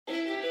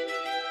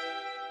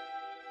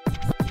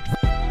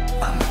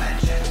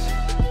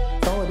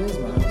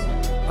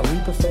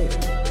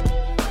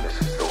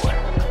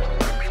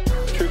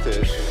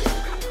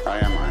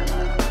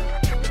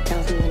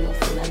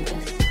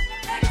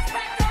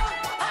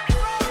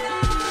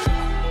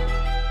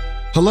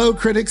Hello,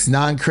 critics,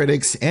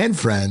 non-critics, and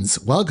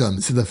friends. Welcome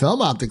to the Film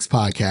Optics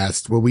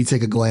Podcast, where we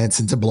take a glance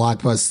into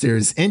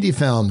blockbusters, indie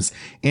films,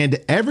 and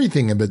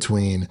everything in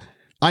between.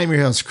 I'm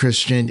your host,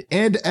 Christian,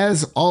 and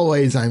as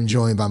always, I'm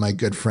joined by my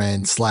good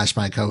friend /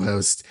 my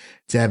co-host,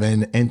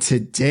 Devin. And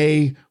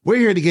today, we're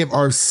here to give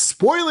our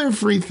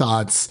spoiler-free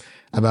thoughts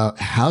about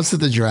House of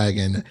the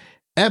Dragon,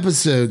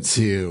 Episode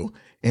 2.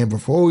 And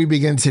before we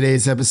begin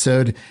today's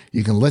episode,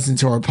 you can listen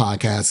to our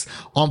podcast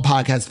on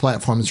podcast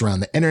platforms around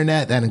the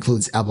internet. That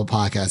includes Apple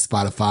Podcasts,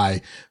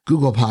 Spotify,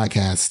 Google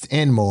Podcasts,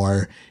 and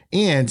more.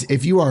 And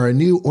if you are a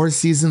new or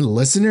seasoned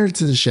listener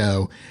to the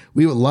show,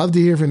 we would love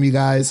to hear from you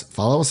guys.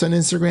 Follow us on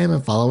Instagram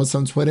and follow us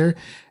on Twitter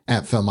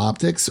at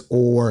FilmOptics,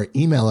 or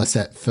email us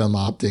at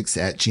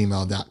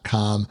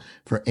filmoptics@gmail.com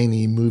for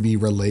any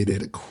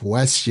movie-related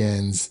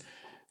questions.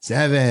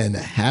 Devin,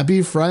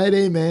 happy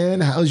Friday,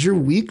 man. How's your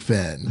week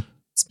been?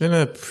 It's been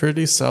a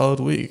pretty solid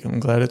week. I'm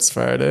glad it's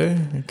Friday.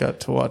 I got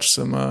to watch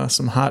some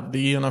Hot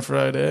D on a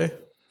Friday.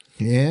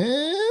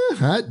 Yeah,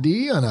 Hot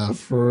D on a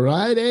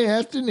Friday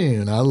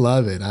afternoon. I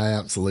love it. I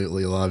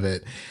absolutely love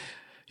it.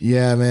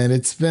 Yeah, man,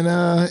 it's been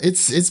a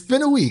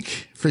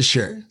week for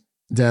sure.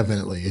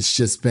 Definitely. It's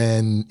just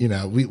been,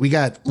 we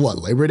got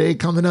Labor Day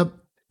coming up.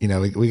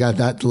 We got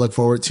that to look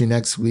forward to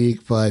next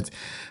week. But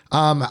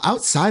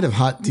outside of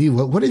Hot D,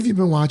 what have you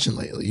been watching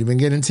lately? You been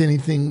getting into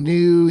anything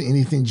new,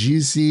 anything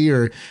juicy,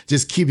 or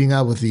just keeping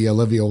up with the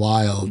Olivia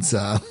Wilde's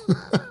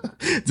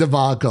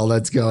debacle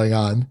that's going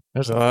on?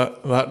 There's a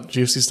lot of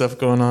juicy stuff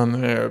going on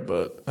there,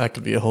 but that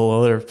could be a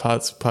whole other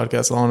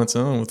podcast all on its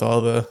own with all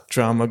the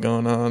drama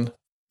going on.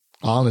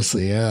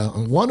 Honestly, yeah.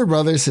 Warner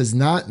Brothers has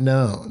not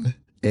known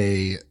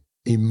a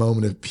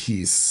moment of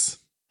peace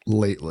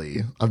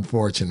lately,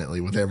 unfortunately,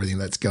 with everything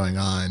that's going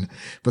on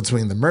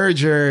between the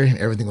merger,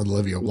 everything with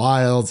Olivia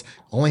Wilde,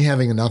 only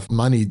having enough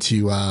money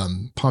to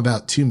pump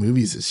out 2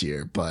 movies this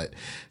year. But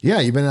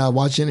yeah, you been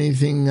watching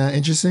anything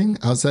interesting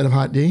outside of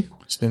Hot D?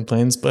 Just been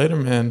playing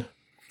Spider-Man.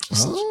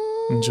 Just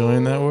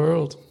enjoying that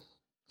world.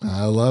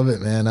 I love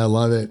it, man. I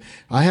love it.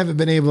 I haven't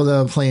been able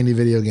to play any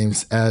video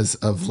games as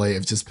of late.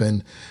 I've just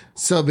been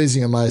so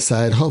busy on my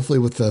side. Hopefully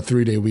with the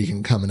 3-day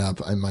weekend coming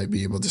up, I might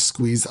be able to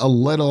squeeze a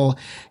little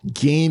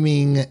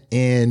gaming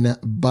in.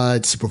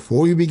 But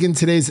before we begin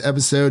today's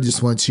episode,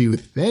 just want to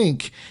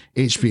thank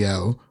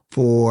HBO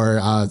for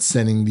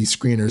sending these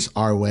screeners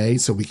our way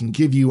so we can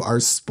give you our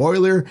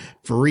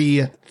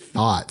spoiler-free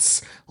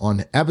thoughts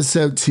on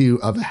episode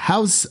 2 of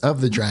House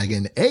of the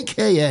Dragon,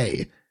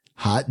 aka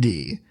Hot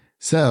D.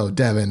 So,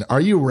 Devin, are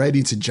you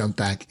ready to jump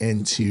back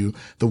into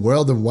the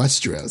world of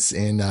Westeros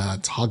and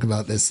talk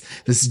about this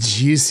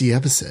juicy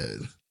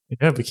episode?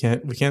 Yeah, we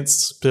can't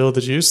spill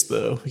the juice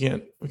though.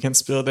 We can't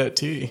spill that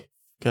tea.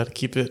 Got to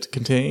keep it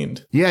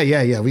contained.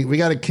 Yeah. We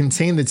got to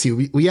contain the tea.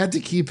 We have to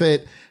keep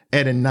it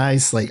at a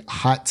nice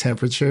hot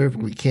temperature.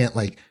 We can't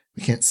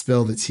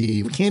spill the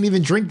tea. We can't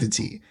even drink the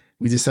tea.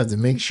 We just have to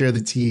make sure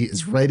the tea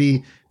is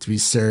ready to be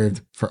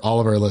served for all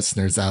of our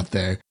listeners out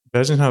there.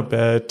 Imagine how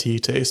bad tea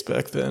tastes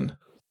back then.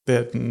 They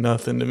had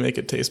nothing to make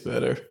it taste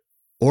better.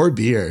 Or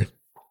beer.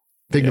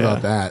 Think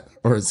about that.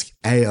 Or it's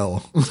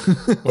ale.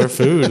 Or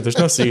food. There's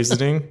no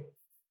seasoning.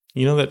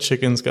 You know that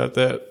chicken's got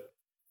that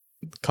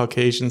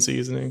Caucasian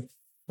seasoning?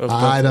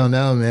 I don't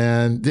know,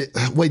 man.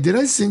 Did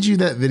I send you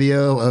that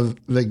video of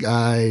the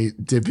guy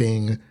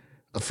dipping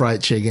a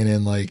fried chicken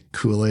in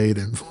Kool-Aid?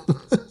 And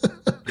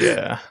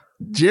yeah.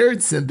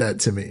 Jared sent that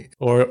to me.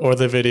 Or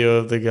the video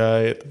of the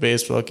guy at the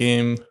baseball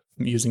game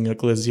using a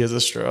glizzy as a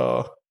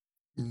straw.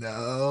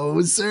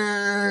 No,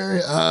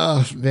 sir.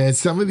 Oh, man.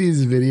 Some of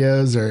these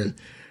videos are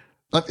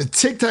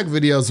TikTok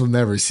videos will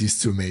never cease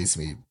to amaze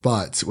me.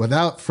 But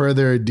without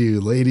further ado,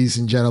 ladies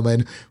and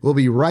gentlemen, we'll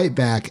be right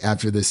back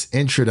after this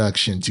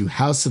introduction to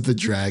House of the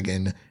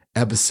Dragon,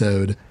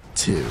 Episode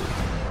 2.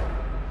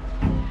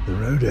 The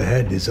road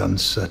ahead is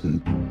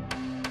uncertain,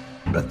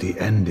 but the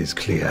end is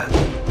clear.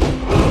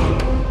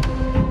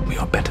 We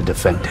are better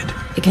defended.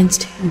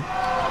 Against whom?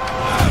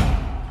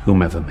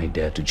 Whomever may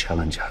dare to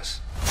challenge us.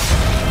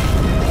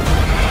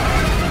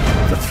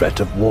 The threat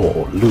of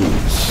war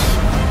looms.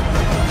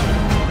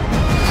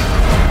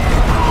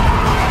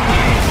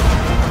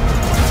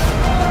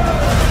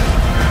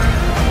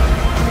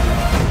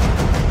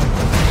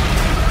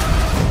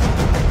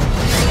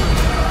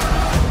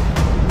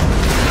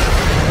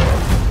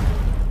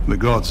 The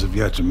gods have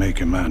yet to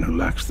make a man who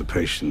lacks the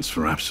patience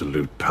for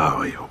absolute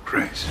power, Your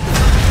Grace.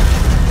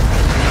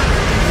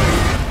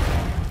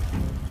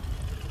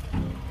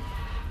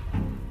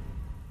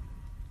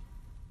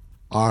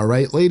 All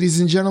right, ladies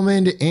and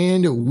gentlemen,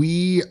 and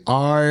we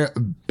are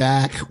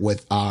back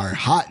with our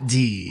Hot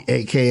D,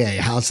 aka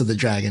House of the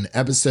Dragon,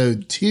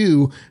 Episode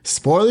 2,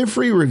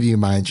 spoiler-free review,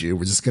 mind you.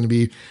 We're just going to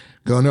be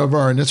going over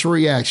our initial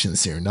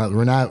reactions here.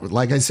 We're not,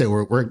 like I said,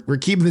 we're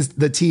keeping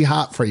the tea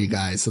hot for you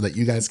guys so that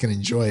you guys can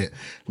enjoy it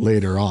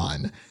later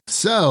on.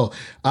 So,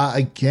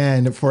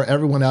 again, for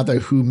everyone out there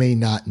who may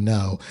not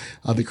know,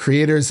 the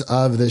creators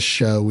of this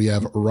show, we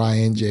have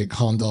Ryan J.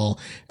 Condal,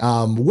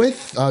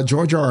 with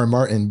George R. R.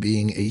 Martin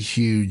being a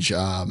huge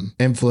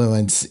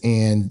influence,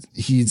 and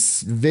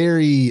he's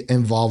very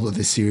involved with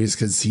the series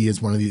because he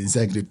is one of the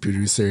executive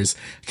producers.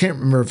 I can't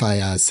remember if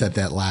I said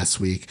that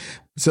last week.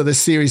 So the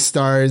series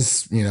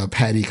stars,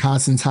 Patty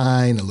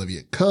Constantine,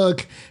 Olivia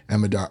Cook,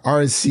 Emma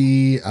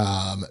Darcy,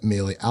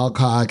 Maile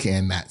Alcock,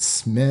 and Matt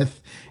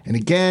Smith. And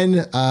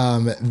again,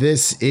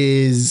 this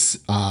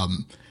is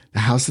the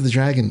House of the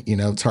Dragon.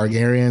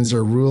 Targaryens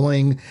are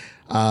ruling.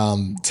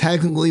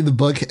 Technically, the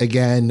book,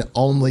 again,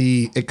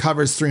 it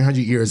covers 300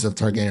 years of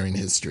Targaryen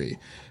history.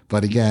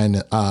 But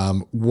again,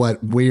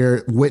 what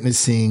we're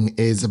witnessing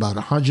is about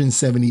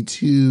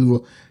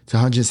 172 to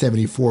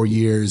 174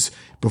 years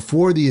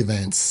before the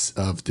events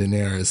of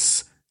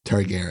Daenerys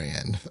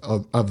Targaryen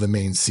of the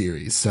main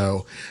series.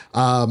 So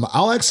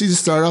I'll actually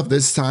just start off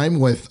this time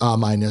with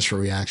my initial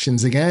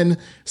reactions. Again,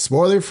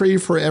 spoiler free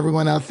for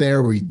everyone out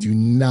there. We do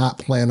not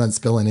plan on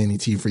spilling any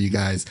tea for you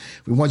guys.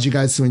 We want you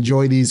guys to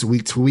enjoy these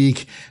week to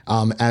week.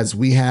 I've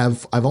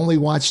only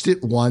watched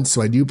it once,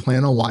 so I do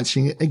plan on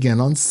watching it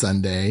again on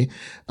Sunday.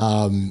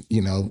 Without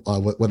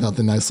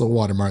the nice little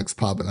watermarks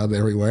popping up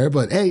everywhere.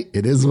 But hey,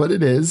 it is what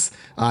it is.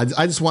 I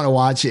just want to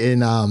watch it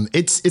in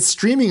it's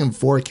streaming in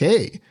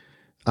 4K.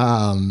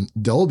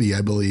 Dolby,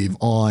 I believe,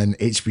 on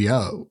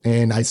HBO.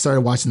 And I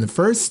started watching the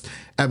first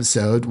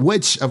episode,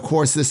 which, of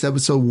course, this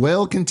episode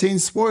will contain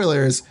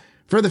spoilers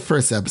for the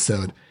first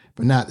episode,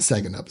 but not the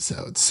second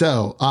episode.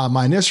 So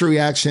my initial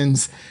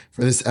reactions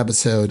for this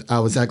episode, I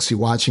was actually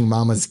watching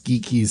Mama's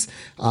Geeky's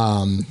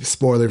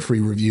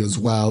spoiler-free review as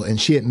well. And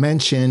she had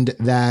mentioned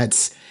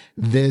that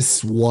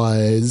this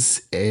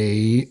was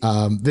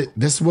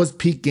this was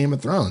peak Game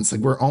of Thrones.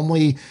 Like, we're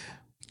only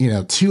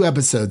 2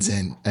 episodes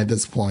in at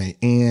this point,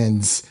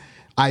 and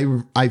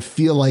I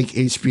feel like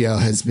HBO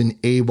has been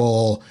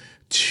able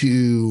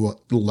to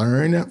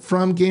learn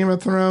from Game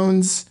of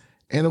Thrones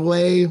in a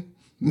way,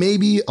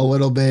 maybe a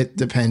little bit,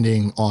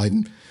 depending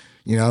on,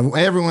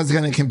 everyone's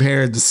going to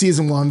compare the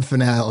season 1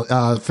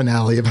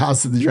 finale of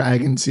House of the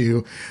Dragon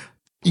to,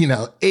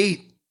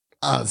 8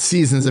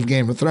 seasons of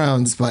Game of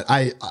Thrones. But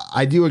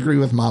I do agree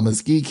with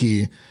Mama's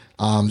Geeky.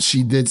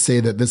 She did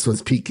say that this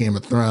was peak Game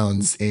of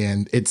Thrones,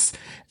 and it's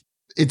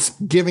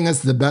giving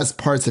us the best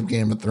parts of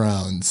Game of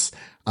Thrones.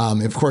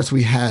 Of course,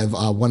 we have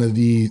one of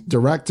the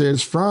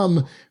directors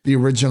from the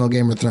original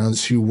Game of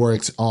Thrones who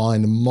worked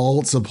on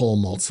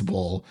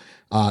multiple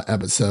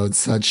episodes,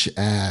 such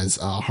as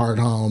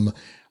Hardhome.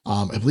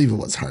 I believe it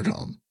was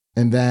Hardhome.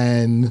 And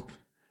then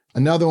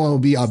another one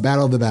would be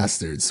Battle of the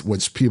Bastards,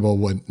 which people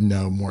would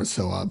know more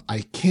so of.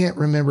 I can't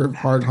remember if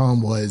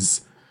Hardhome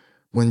was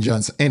when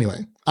Johnson.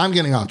 Anyway, I'm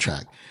getting off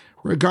track.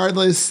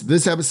 Regardless,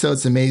 this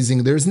episode's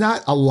amazing. There's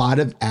not a lot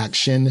of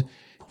action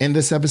in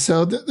this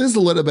episode. There's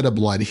a little bit of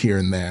blood here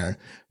and there,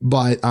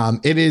 but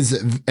it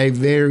is a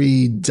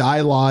very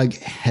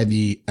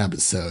dialogue-heavy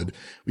episode.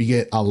 We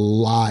get a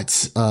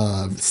lot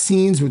of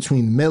scenes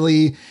between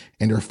Millie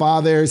and her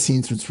father,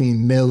 scenes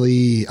between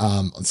Millie,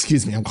 I'm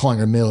calling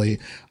her Millie,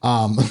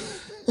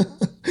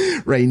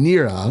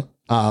 Rhaenyra,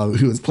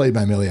 who is played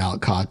by Maile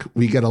Alcock.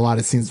 We get a lot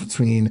of scenes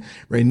between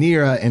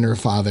Rhaenyra and her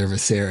father,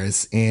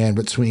 Viserys, and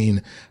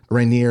between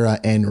Rhaenyra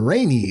and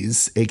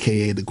Rhaenys,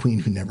 aka the Queen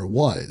Who Never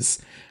Was.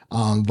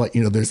 But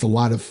there's a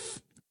lot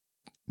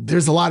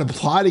of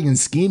plotting and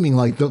scheming.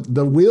 Like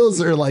the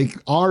wheels are like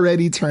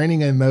already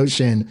turning in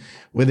motion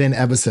within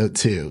episode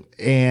 2,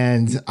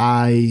 and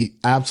I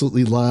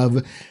absolutely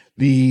love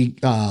the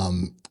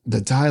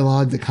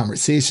dialogue, the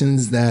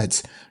conversations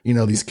that,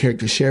 these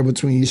characters share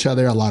between each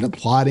other, a lot of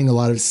plotting, a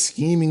lot of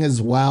scheming,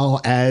 as well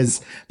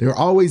as there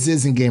always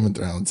is in Game of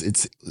Thrones.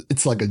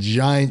 It's like a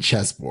giant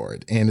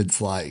chessboard, and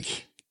it's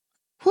like,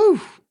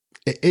 whew,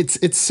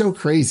 it's so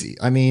crazy.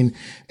 I mean,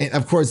 and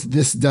of course,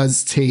 this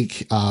does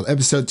take,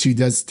 episode 2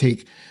 does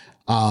take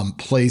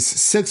place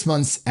 6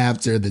 months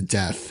after the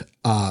death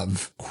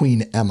of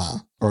Queen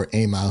Emma, or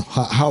Aemma,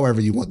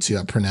 however you want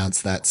to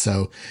pronounce that.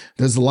 So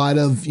there's a lot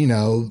of,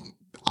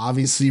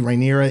 obviously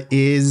Rhaenyra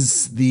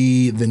is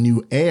the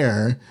new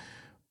heir,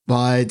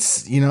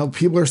 but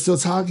people are still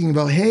talking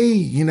about, hey,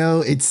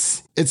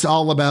 it's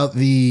all about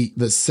the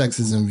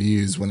sexism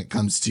views when it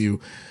comes to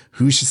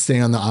who should stay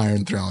on the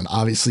Iron Throne.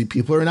 Obviously,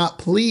 people are not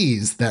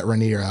pleased that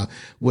Rhaenyra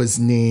was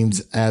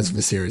named as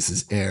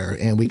Viserys' heir,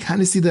 and we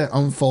kind of see that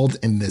unfold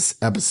in this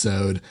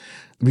episode.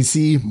 We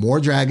see more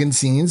dragon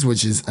scenes,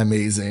 which is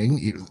amazing.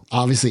 You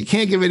obviously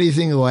can't give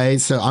anything away,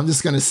 so I'm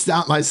just going to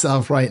stop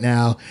myself right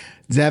now.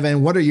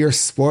 Devin, what are your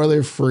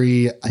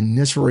spoiler-free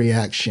initial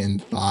reaction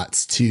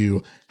thoughts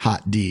to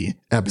Hot D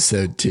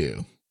episode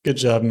 2? Good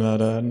job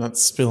not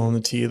spilling the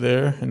tea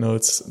there. I know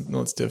it's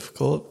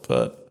difficult,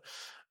 but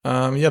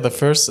I'd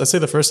say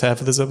the first half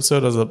of this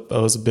episode, I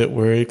was a bit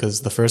worried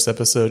because the first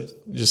episode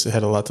just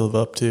had a lot to live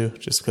up to,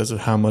 just because of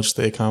how much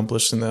they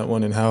accomplished in that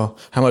one and how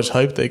much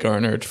hype they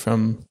garnered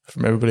from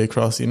everybody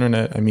across the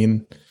internet. I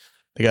mean,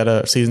 they got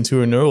a season 2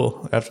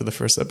 renewal after the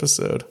first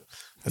episode.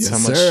 That's how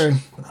much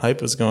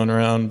hype was going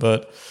around.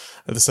 But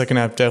the second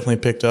half definitely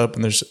picked up,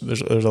 and there's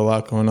a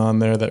lot going on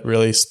there that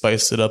really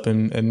spiced it up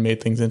and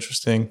made things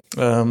interesting.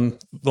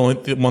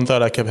 The one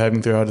thought I kept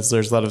having throughout is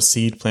there's a lot of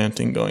seed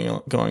planting going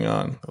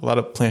on. A lot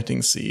of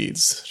planting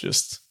seeds,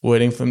 just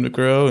waiting for them to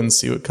grow and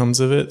see what comes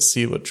of it,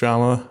 see what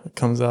drama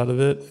comes out of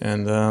it.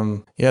 And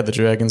the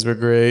dragons were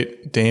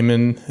great.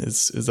 Damon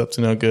is up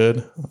to no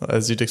good,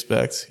 as you'd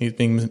expect. He's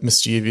being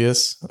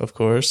mischievous, of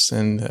course,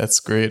 and that's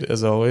great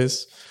as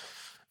always.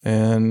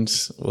 And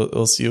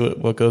we'll see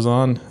what goes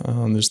on.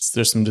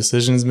 There's some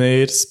decisions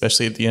made,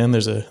 especially at the end.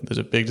 There's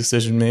a big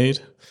decision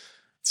made.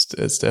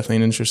 It's definitely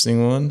an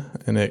interesting one,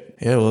 and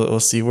we'll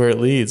see where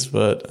it leads.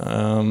 But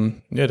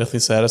definitely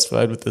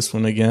satisfied with this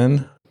one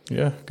again.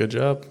 Yeah, good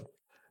job.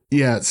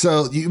 Yeah,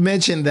 so you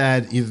mentioned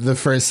that the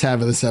first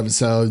half of this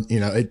episode,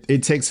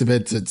 it takes a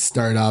bit to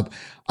start up.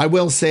 I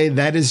will say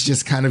that is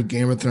just kind of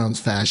Game of Thrones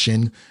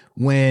fashion.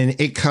 When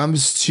it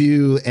comes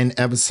to an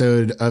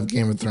episode of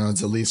Game of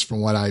Thrones, at least from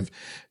what I've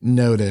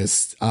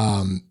noticed,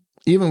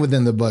 even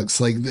within the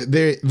books, like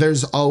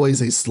there's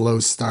always a slow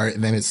start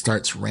and then it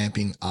starts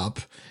ramping up.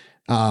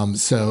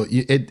 So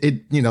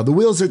the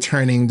wheels are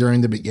turning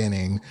during the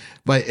beginning,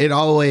 but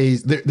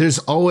there's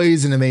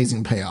always an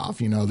amazing payoff.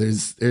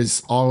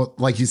 There's all,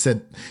 like you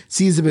said,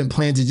 seeds have been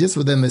planted just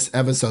within this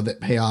episode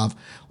that pay off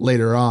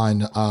later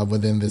on,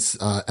 within this,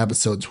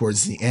 episode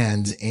towards the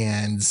end.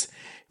 And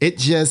it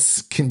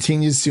just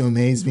continues to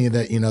amaze me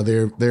that,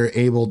 they're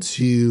able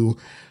to,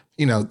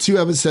 2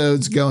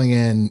 episodes going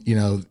in,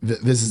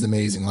 this is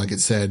amazing. Like I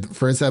said, the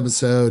first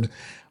episode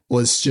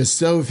was just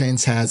so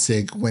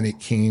fantastic when it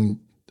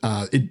came.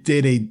 It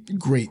did a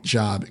great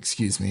job,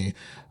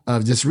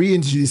 of just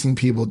reintroducing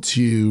people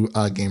to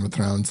Game of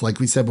Thrones. Like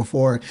we said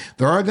before,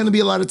 there are going to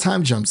be a lot of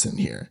time jumps in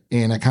here.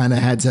 And I kind of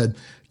had to,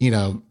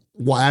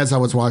 as I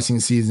was watching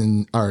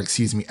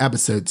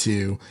episode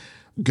 2,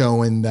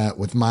 go in that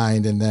with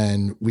mind. And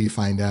then we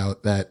find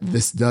out that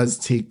this does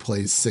take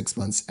place 6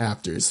 months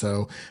after.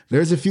 So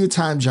there's a few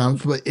time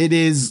jumps, but it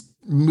is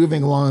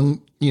moving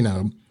along,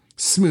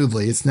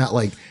 smoothly. It's not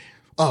like,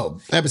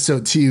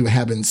 episode 2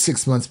 happened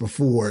 6 months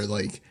before,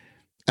 like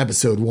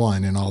episode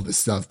 1 and all this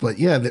stuff. But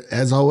yeah,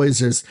 as always,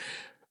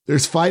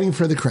 there's fighting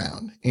for the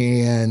crown,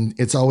 and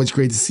it's always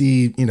great to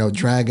see,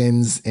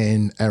 dragons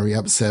in every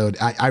episode.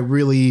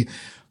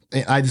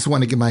 I just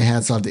want to give my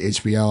hats off to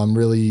HBO. I'm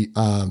really,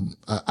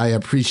 I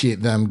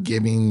appreciate them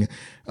giving,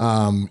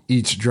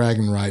 each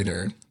dragon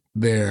rider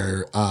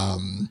their,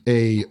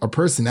 a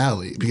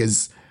personality,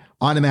 because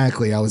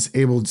automatically I was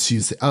able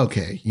to say,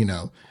 okay,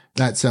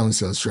 that's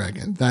so-and-so's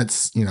dragon.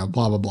 That's, blah,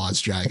 blah, blah's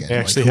dragon. They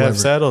actually have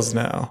saddles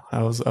now.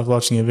 I was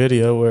watching a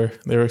video where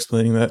they were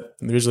explaining that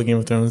in the original Game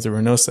of Thrones, there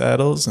were no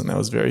saddles, and that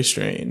was very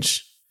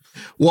strange.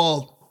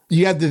 Well,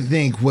 you have to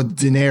think with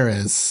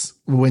Daenerys,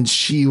 when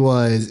she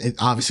was,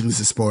 obviously this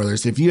is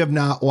spoilers. If you have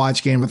not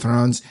watched Game of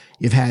Thrones,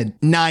 you've had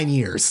 9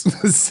 years.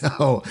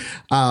 So,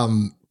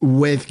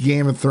 with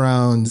Game of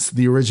Thrones,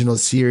 the original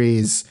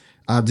series,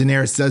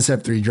 Daenerys does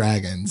have 3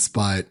 dragons,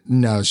 but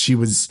no, she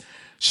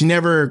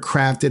never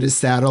crafted a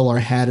saddle or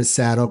had a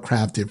saddle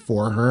crafted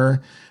for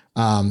her.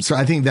 So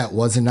I think that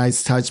was a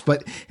nice touch,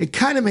 but it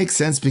kind of makes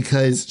sense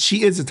because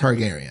she is a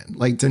Targaryen.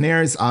 Like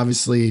Daenerys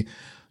obviously,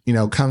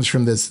 comes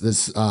from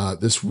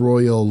this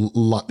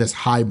royal, this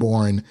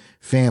highborn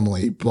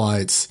family,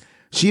 but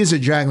she is a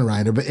dragon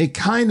rider. But it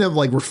kind of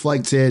like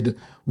reflected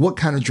what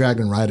kind of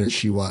dragon rider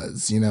she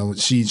was.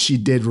 She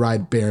did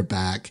ride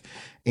bareback,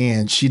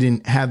 and she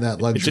didn't have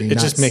that luxury. It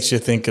just makes you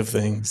think of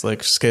things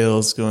like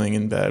scales going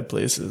in bad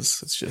places.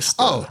 It's just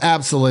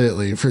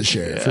absolutely, for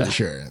sure, for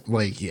sure.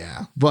 Like,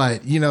 yeah,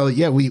 but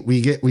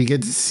we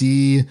get to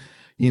see.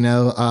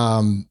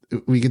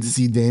 We get to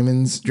see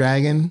Daemon's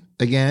dragon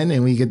again,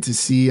 and we get to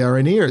see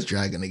Rhaenyra's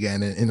dragon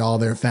again in all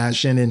their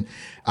fashion. And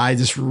I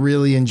just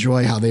really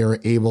enjoy how they were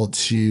able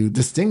to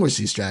distinguish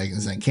these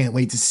dragons. I can't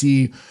wait to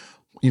see,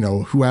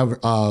 whoever,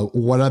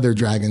 what other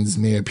dragons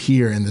may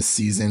appear in this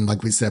season.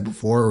 Like we said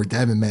before, or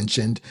Devin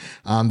mentioned,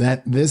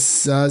 that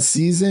this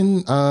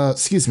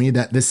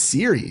that this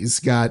series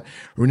got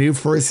renewed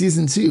for a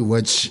season 2,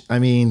 which, I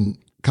mean,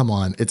 come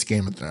on, it's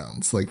Game of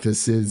Thrones. Like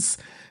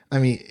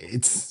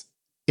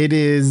it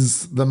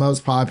is the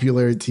most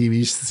popular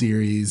TV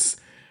series,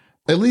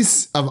 at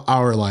least of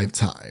our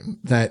lifetime,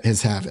 that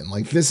has happened.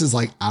 Like, this is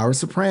like our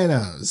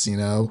Sopranos,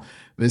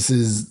 this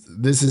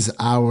is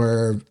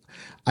our,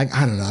 I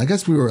don't know. I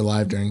guess we were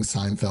alive during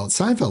Seinfeld.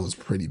 Seinfeld was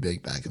pretty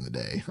big back in the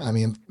day. I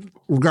mean,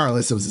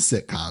 regardless, it was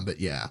a sitcom, but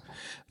yeah.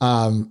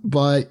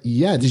 But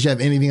yeah, did you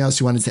have anything else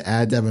you wanted to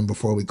add, Devin,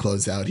 before we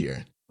close out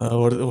here?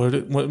 What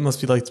it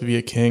must be like to be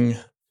a king.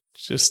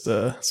 Just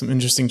some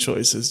interesting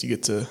choices you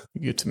get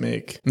to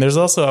make. And there's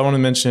also, I want to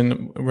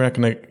mention, we're not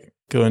going to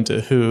go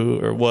into who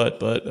or what,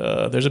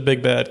 but there's a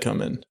big bad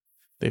coming.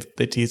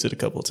 They teased it a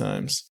couple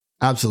times.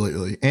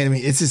 Absolutely. And I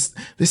mean, it's just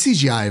the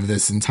CGI of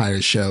this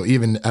entire show,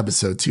 even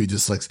episode 2,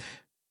 just looks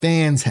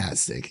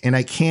fantastic. And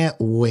I can't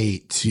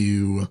wait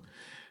to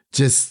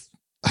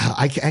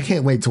I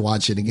can't wait to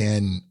watch it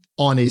again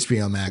on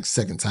HBO Max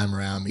second time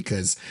around,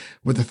 because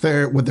with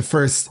the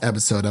first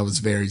episode, I was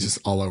very just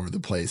all over the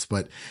place.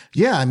 But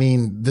yeah, I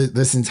mean,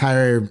 this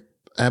entire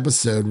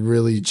episode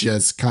really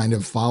just kind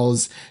of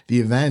follows the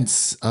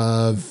events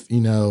of,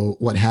 you know,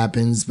 what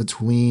happens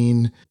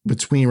between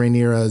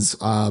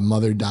Rhaenyra's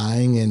mother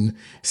dying, and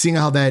seeing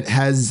how that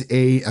has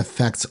a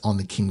effect on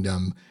the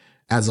kingdom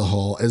as a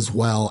whole, as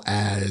well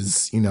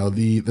as, you know,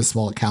 the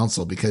small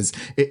council, because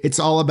it's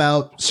all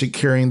about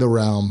securing the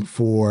realm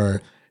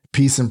for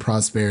peace and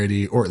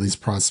prosperity, or at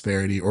least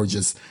prosperity, or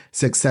just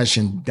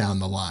succession down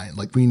the line.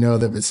 Like, we know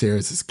that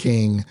Viserys is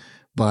king,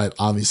 but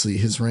obviously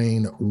his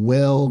reign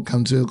will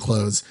come to a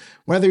close,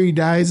 whether he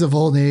dies of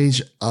old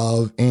age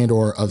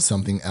or of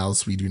something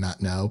else, we do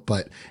not know,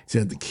 but you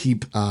have to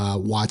keep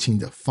watching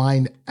to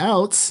find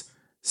out.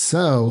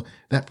 So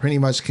that pretty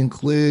much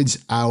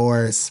concludes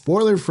our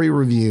spoiler-free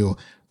review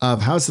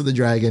of House of the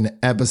Dragon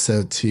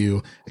episode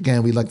 2.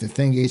 Again, we'd like to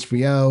thank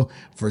HBO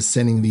for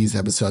sending these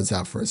episodes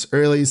out for us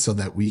early so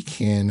that we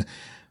can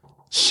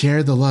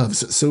share the love,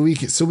 so we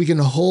can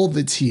hold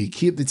the tea,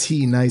 keep the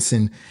tea nice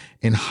and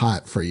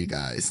hot for you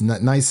guys,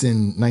 nice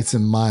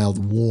and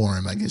mild,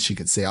 warm, I guess you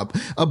could say,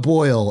 a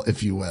boil,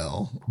 if you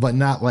will, but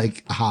not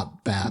like a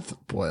hot bath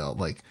boil,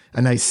 like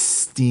a nice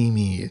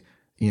steamy,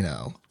 you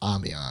know,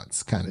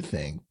 ambiance kind of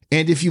thing.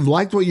 And if you've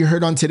liked what you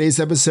heard on today's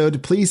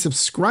episode, please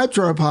subscribe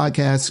to our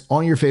podcast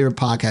on your favorite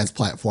podcast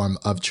platform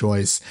of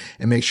choice,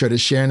 and make sure to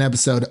share an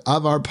episode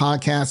of our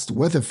podcast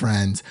with a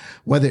friend,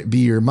 whether it be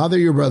your mother,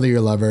 your brother,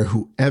 your lover,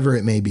 whoever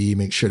it may be.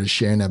 Make sure to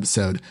share an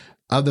episode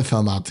of the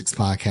Film Optics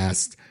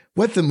podcast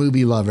with the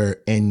movie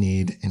lover in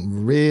need.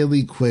 And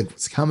really quick,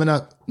 what's coming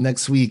up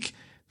next week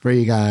for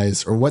you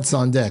guys, or what's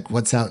on deck,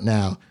 what's out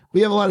now? We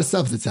have a lot of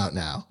stuff that's out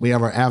now. We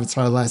have our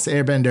Avatar: The Last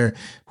Airbender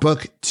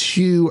Book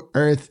 2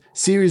 Earth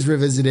series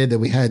revisited that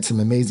we had some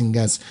amazing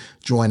guests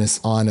join us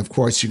on. Of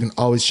course, you can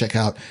always check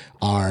out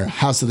our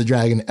House of the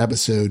Dragon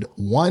episode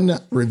 1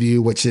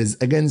 review, which is,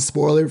 again,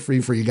 spoiler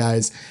free for you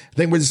guys. I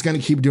think we're just going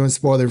to keep doing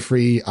spoiler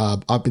free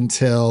up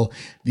until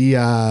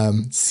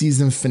the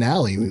season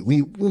finale.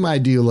 We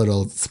might do a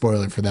little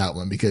spoiler for that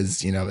one,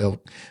 because, you know,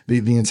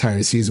 the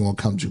entire season will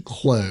come to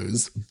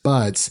close.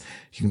 But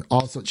you can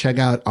also check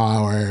out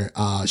our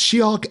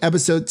She-Hulk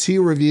episode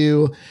 2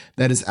 review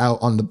that is out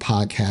on the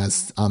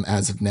podcast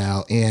as of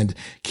now. And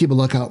keep a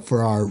lookout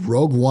for our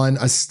Rogue One,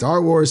 a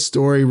Star Wars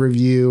story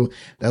review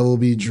that will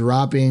be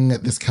dropping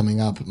this coming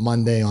up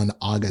Monday on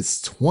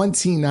August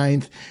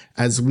 29th,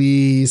 as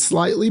we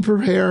slightly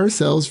prepare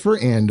ourselves for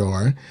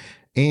Andor.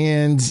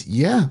 And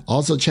yeah,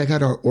 also check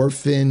out our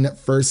Orphan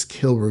First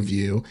Kill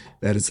review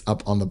that is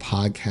up on the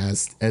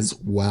podcast as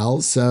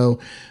well. So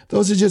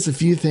those are just a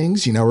few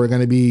things. You know, we're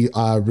going to be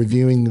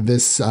reviewing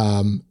this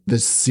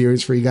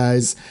series for you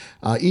guys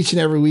each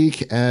and every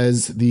week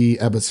as the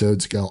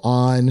episodes go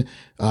on.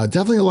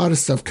 Definitely a lot of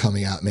stuff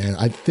coming out, man.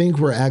 I think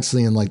we're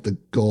actually in like the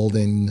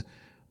golden,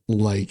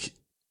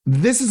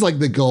 this is like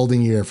the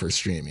golden year for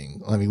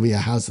streaming. I mean, we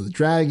have House of the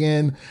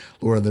Dragon,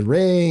 Lord of the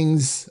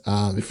Rings.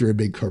 If you're a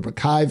big Cobra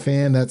Kai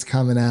fan, that's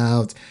coming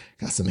out.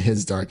 Got some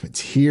His Dark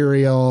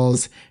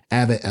Materials,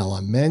 Abbott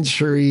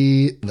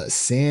Elementary, The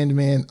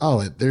Sandman.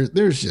 Oh,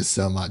 there's just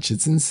so much.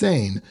 It's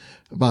insane.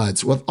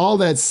 But with all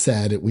that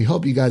said, we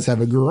hope you guys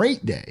have a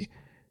great day,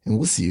 and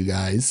we'll see you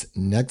guys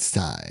next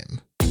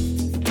time.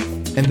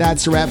 And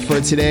that's a wrap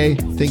for today.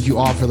 Thank you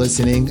all for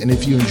listening. And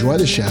if you enjoy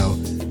the show,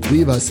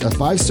 leave us a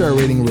 5-star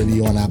rating and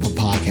review on Apple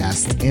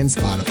Podcasts and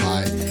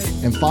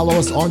Spotify, and follow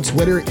us on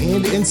Twitter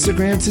and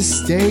Instagram to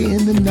stay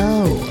in the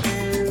know.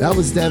 That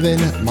was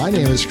Devin. My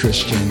name is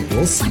Christian.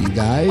 We'll see you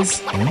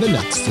guys in the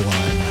next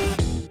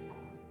one.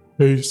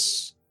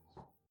 Peace.